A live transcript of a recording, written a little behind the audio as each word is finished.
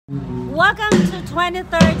Welcome to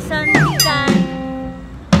 23rd Santikan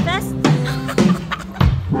Festival.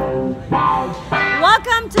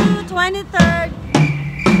 Welcome to 23rd.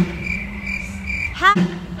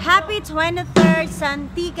 Happy 23rd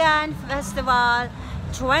Santikan Festival,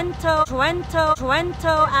 Trento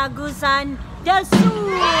Agusan Del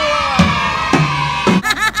Sur.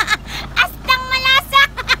 Astang malasa.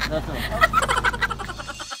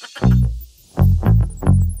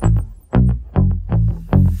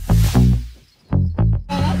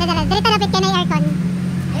 Dito lapit ka na yung aircon.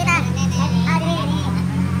 Dito. Alright.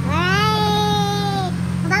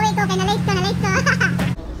 Mabawi ko, kaya na-late ko.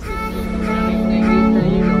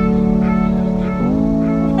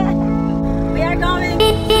 We are going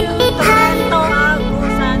to Trento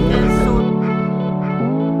Agusan Del Sur.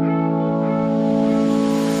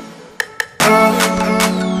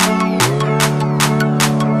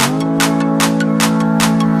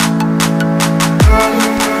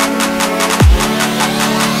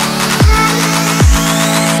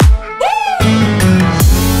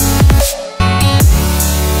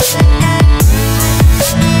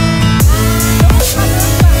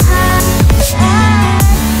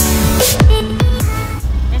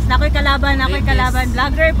 Ako'y kalaban,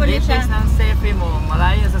 vlogger po siya. Latest ng selfie mo,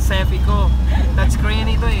 malayo sa selfie ko. Touchscreen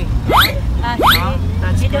ito eh.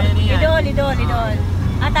 Touchscreen yan. Idol.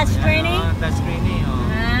 Touchscreen eh? Touchscreen eh.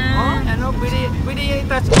 Ano, pwede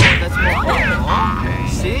yung touch mo. Touch mo.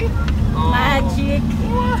 See? Magic.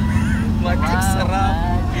 Magic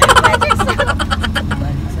sarap. Magic sarap.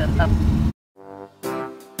 Magic sarap.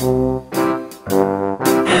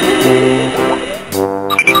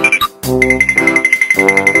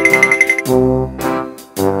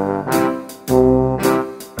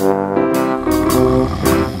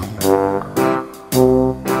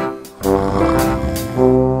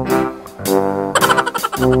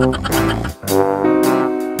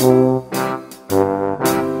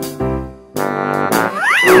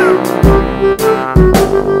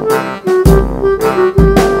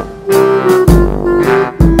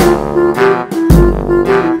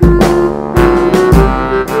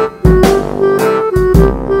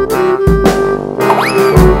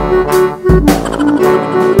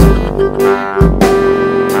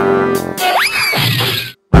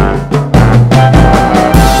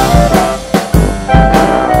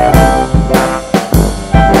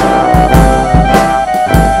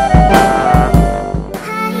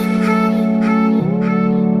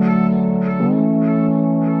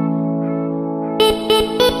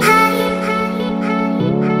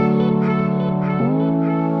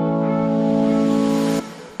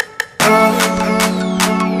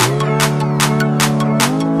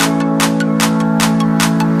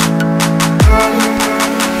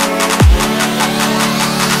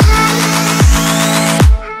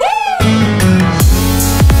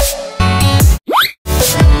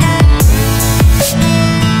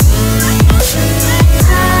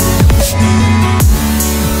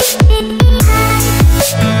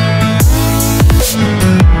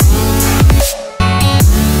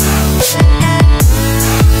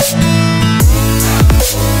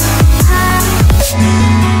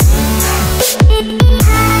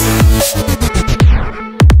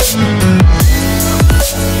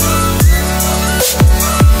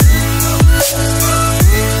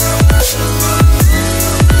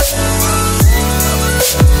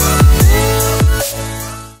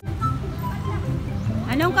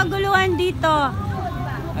 Anong kaguluhan dito?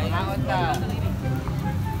 Ay, hangon ka.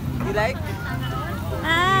 You like?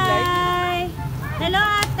 Hi! Hello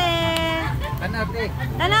ate! Kanate.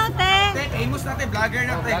 Hello ate! Amos natin, vlogger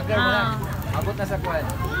natin. Vlogger mo lang. Abot na sa kwan.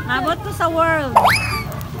 Abot ko sa world.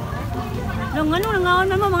 Nung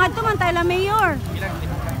nangaon mo, mga tuman tayo la mayor.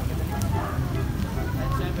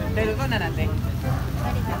 Dahil ko na natin.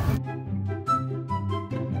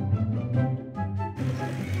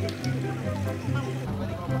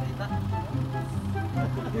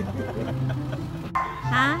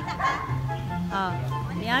 Ha? Oh,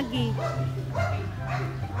 Miyagi.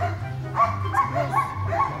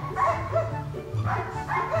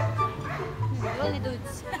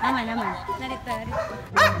 Naman. Narito.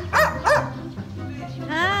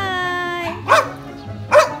 Hi!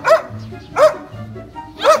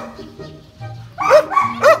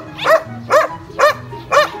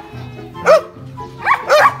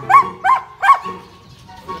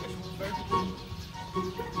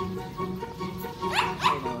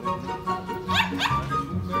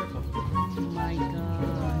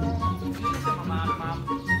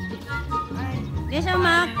 Yes,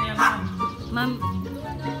 Mac. Ma'am.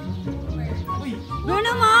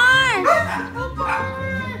 Bruno Mars!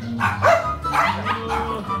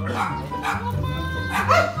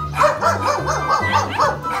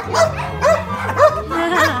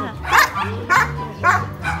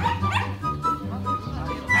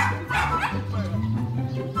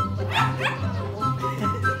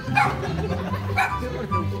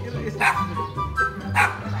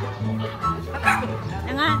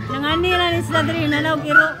 Nanganira ni sila diri nanaw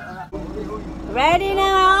kiro. Ready na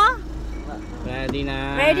ha? Ready na.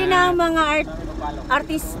 Ready na ang mga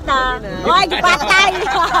artista. Oy, gipatay.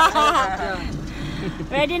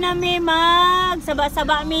 Ready na mi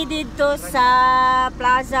saba-saba mi dito sa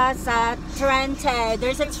plaza sa Trento.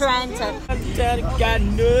 There's a Trento.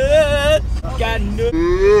 Ganut.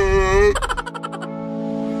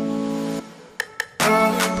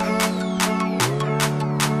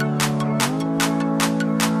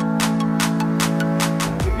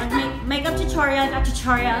 Makeup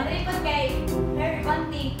tutorial.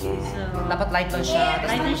 So, Dapat light lang siya.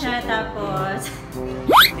 light na siya tapos.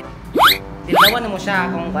 Dilawan mo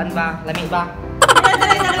siya kung kuan ba, lami ba?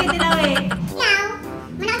 Dilaw. Now,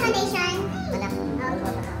 muna foundation.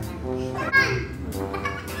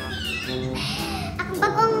 Akong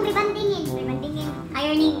bagong rebandingin.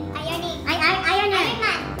 Ironing. Ironer. Ironer.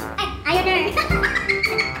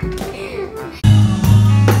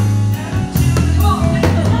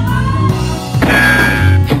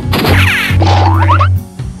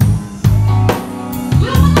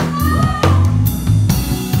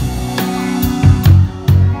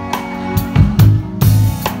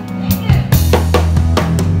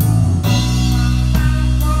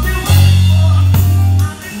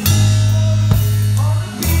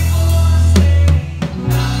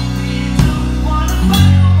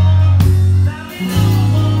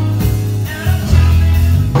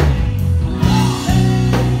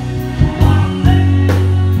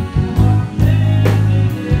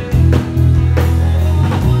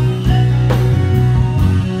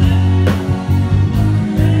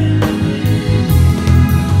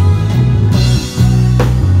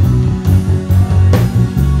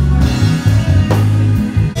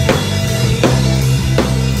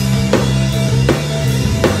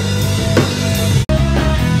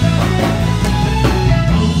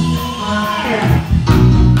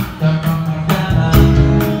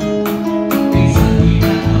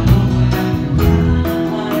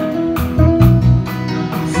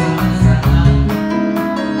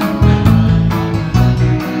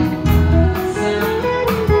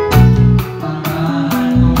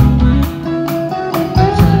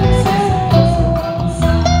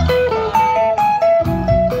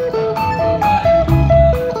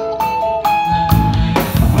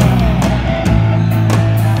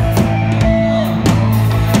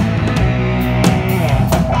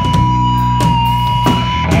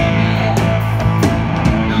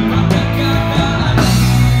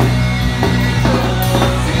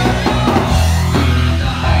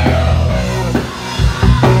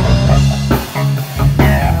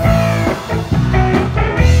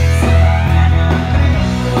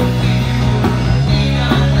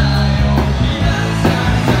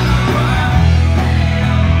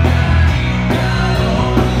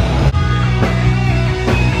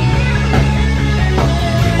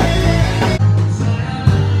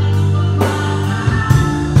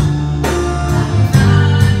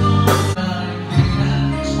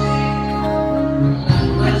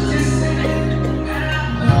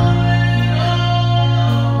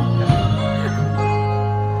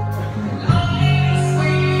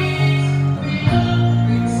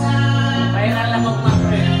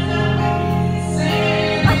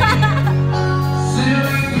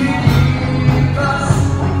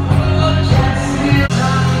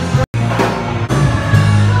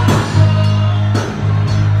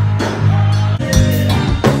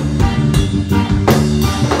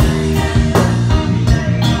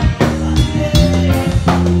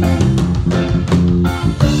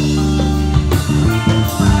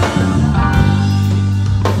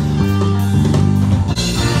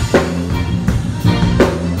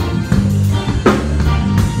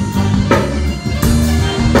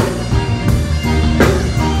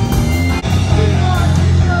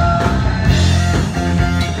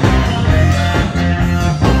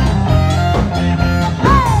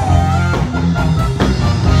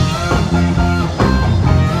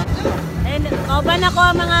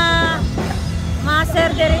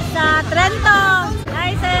 Trento.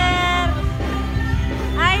 Hi, sir.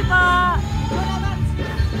 Hi po.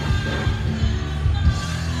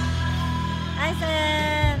 Hi,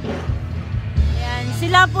 sir. Ayan.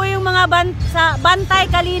 Sila po yung mga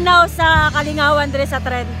bantay kalinaw sa Kalingawan dire sa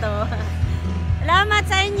Trento. Salamat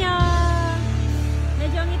sa inyo.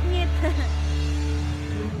 Medyo ngit-ngit.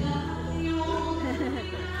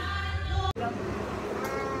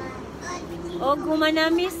 O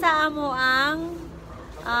gumanami sa amo ang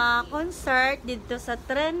concert dito sa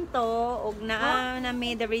Trento ug naa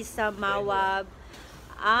nami diri sa Mawab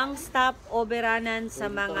ang stop overanan sa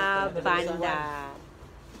mga banda.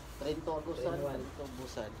 Trento Agusan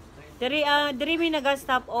Busan. Diri mi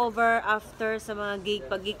nag-stop over after sa mga gig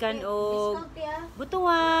pagikan og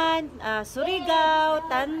Butuan, Surigao,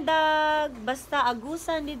 Tandag, basta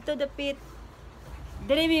Agusan dito dapit.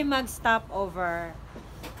 Diri mi mag-stop over.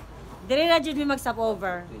 Diri ra jud mi mag-stop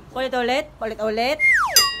over. Ulit ulit.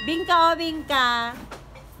 Bingka o bingka.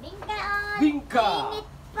 Bingka on. Bingka. Init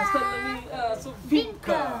pa. Basta lami so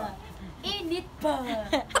bingka. Init pa.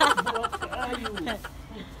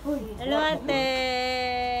 Hello ate.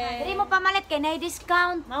 Diri mo pamalit kay na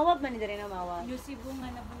discount. Mawag man ni diri na mawag. New Sibungan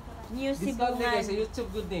na bunta. New Discount din Sibungan. sa YouTube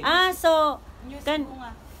good ni. So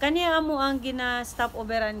kaniya amo ang gina-stop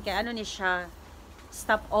overrun kay ano ni siya?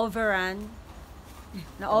 Stop overrun.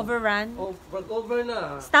 Na overrun. Oh, break over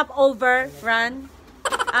na. Stop over run.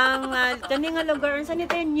 Ang kani nga lugar unsa ni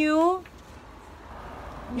tayo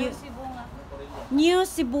New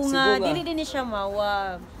Sibunga. Dili din ni siya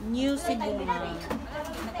mawa. New Sibunga.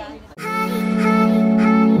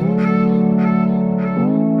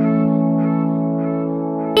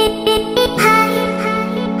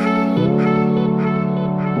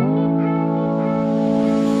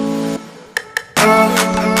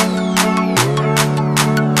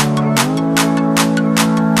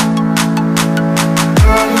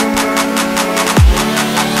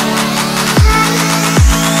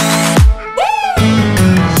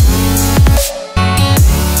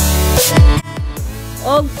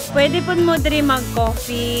 Og pwede po mo diri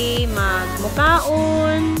mag-coffee,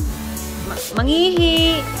 mag-mukaon,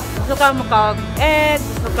 mangihi, gusto ka mag-egg,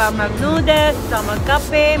 gusto ka mag-noodles, gusto ka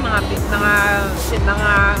mag-kape, mga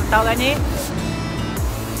tawag ni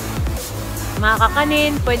mga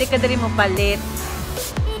kakanin, pwede ka diri mo palit.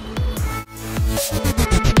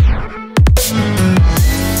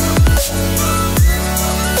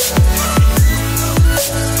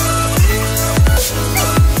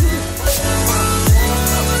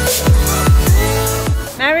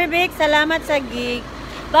 Mary Vic, salamat sa gig.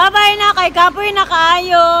 Bye-bye na kay Kapoy na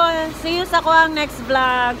kaayo. See you sa ko ang next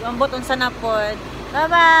vlog. Ambot unsa na pod.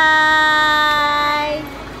 Bye-bye.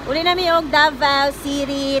 Uli na mi og Davao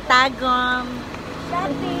City, Tagum.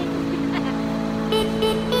 Shopping.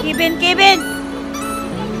 Kibin.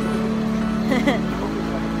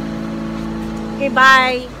 Okay,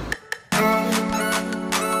 bye.